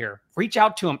holiday here, reach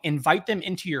out to them, invite them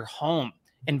into your home,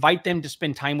 invite them to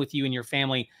spend time with you and your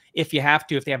family. If you have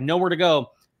to, if they have nowhere to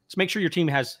go, just make sure your team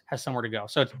has somewhere to go.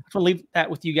 So I just want to leave that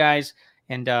with you guys,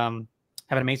 and have an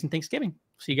amazing Thanksgiving.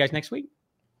 See you guys next week.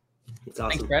 It's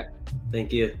awesome. Thanks, Brett.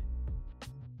 Thank you.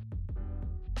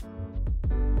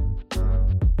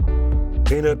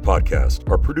 PaintNet podcasts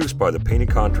are produced by the Painting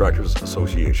Contractors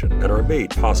Association and are made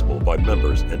possible by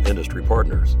members and industry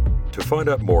partners. To find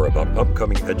out more about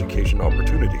upcoming education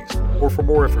opportunities or for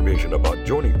more information about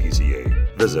joining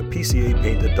PCA, visit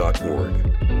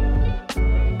pcapainted.org.